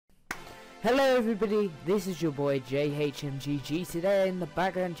Hello everybody, this is your boy JMDesigns. Today in the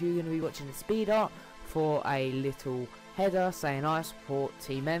background you're going to be watching the speed art for a little header saying I support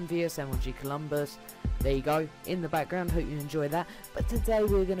Team Envious, MLG Columbus. There you go, in the background, hope you enjoy that. But today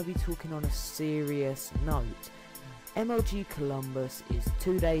we're going to be talking on a serious note. MLG Columbus is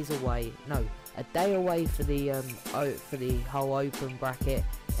 2 days away, no, a day away for the whole open bracket,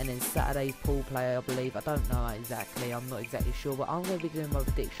 and then Saturday's pool play, I believe. I don't know exactly, I'm not exactly sure, but I'm going to be doing my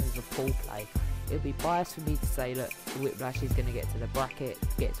predictions of pool play. It would be biased for me to say, look, WhipLash is going to get to the bracket,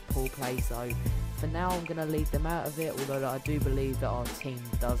 get to pool play, so for now I'm going to leave them out of it, although I do believe that our team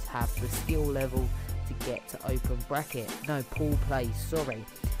does have the skill level to get to open bracket, no, pool play, sorry.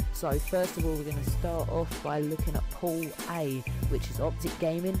 So first of all, we're going to start off by looking at Pool A, which is Optic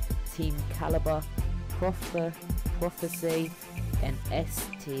Gaming, Team Caliber, Prophecy, and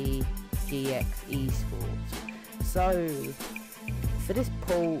STDX eSports. So for this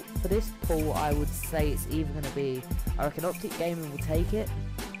pool, I would say it's either going to be, I reckon Optic Gaming will take it,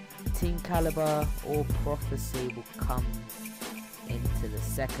 Team Caliber or Prophecy will come into the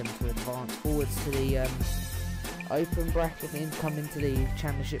second to advance forwards to the open bracket and come into the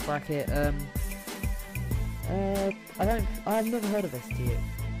championship bracket. I've never heard of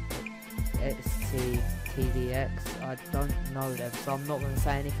STDX. I don't know them, so I'm not going to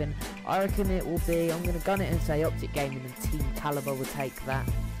say anything. I reckon it will be, I'm going to gun it and say Optic Gaming and Team Caliber will take that.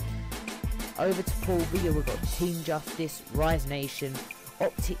 Over to Pool B, we've got Team Justice, Rise Nation,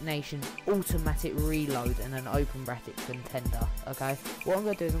 Optic Nation, Automatic Reload, and an open bracket contender. Okay, what I'm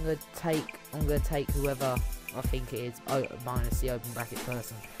going to do is I'm going to take whoever I think it is minus the open bracket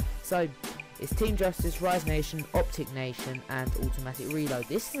person. So it's Team Justice, Rise Nation, Optic Nation, and Automatic Reload.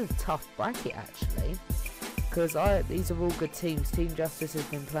 This is a tough bracket actually, because these are all good teams. Team Justice has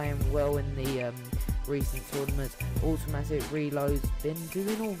been playing well in the recent tournaments. Automatic Reload's been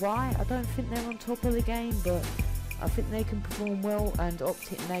doing alright. I don't think they're on top of the game, but I think they can perform well. And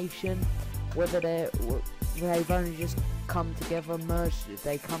Optic Nation, whether they've only just come together, merged,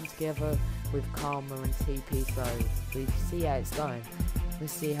 they come together with Karma and TP, so we see how it's going.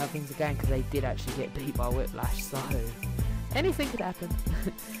 Let's see how things are going, because they did actually get beat by WhipLash, so anything could happen.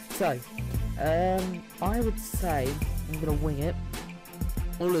 So I would say I'm gonna wing it.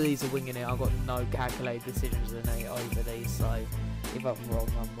 All of these are winging it. I've got no calculated decisions over these, so if I'm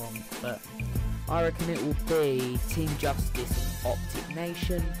wrong, I'm wrong. But I reckon it will be Team Justice and Optic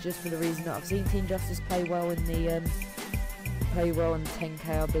Nation, just for the reason that I've seen Team Justice play well in the 10k,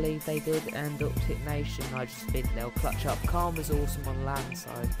 I believe they did, and Optic Nation, I just think they'll clutch up. Karma's awesome on land,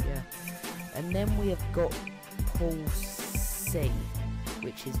 so yeah. And then we have got Pool C,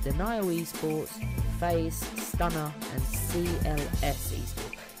 which is Denial eSports, FaZe, Stunner, and CLS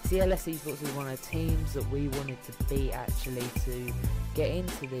eSports. CLS eSports is one of the teams that we wanted to beat actually to get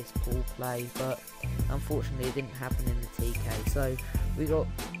into this pool play, but unfortunately it didn't happen in the TK. So we got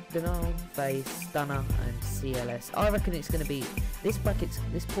Denial, FaZe, Stunner, and CLS. I reckon it's going to be this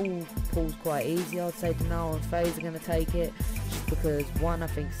pool's quite easy. I'd say Denial and FaZe are going to take it, just because one, I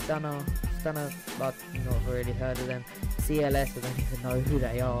think Stunner, I've not really heard of them. CLS, I don't even know who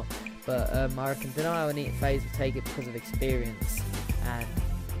they are, but I reckon Denial and FaZe will take it because of experience, and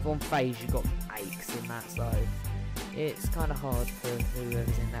on FaZe you've got Aches in that, so it's kind of hard for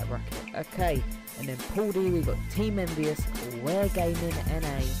whoever's in that bracket. Okay, and then Pool D, we've got Team Envious, Aware Gaming,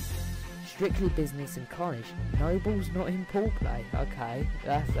 NA, Strictly Business, and Carnage. Noble's not in pool play. Okay,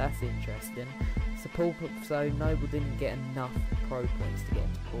 that's interesting. So Noble didn't get enough pro points to get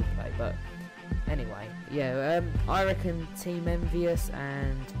into pool play, but anyway, yeah. I reckon Team Envious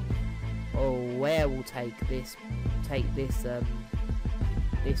and Aware will take this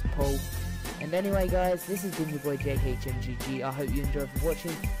pool. And anyway guys, this has been your boy JHMGG. I hope you enjoyed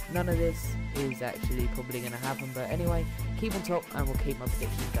watching. None of this is actually probably going to happen, but anyway, keep on top and we'll keep my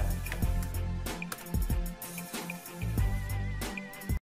predictions going.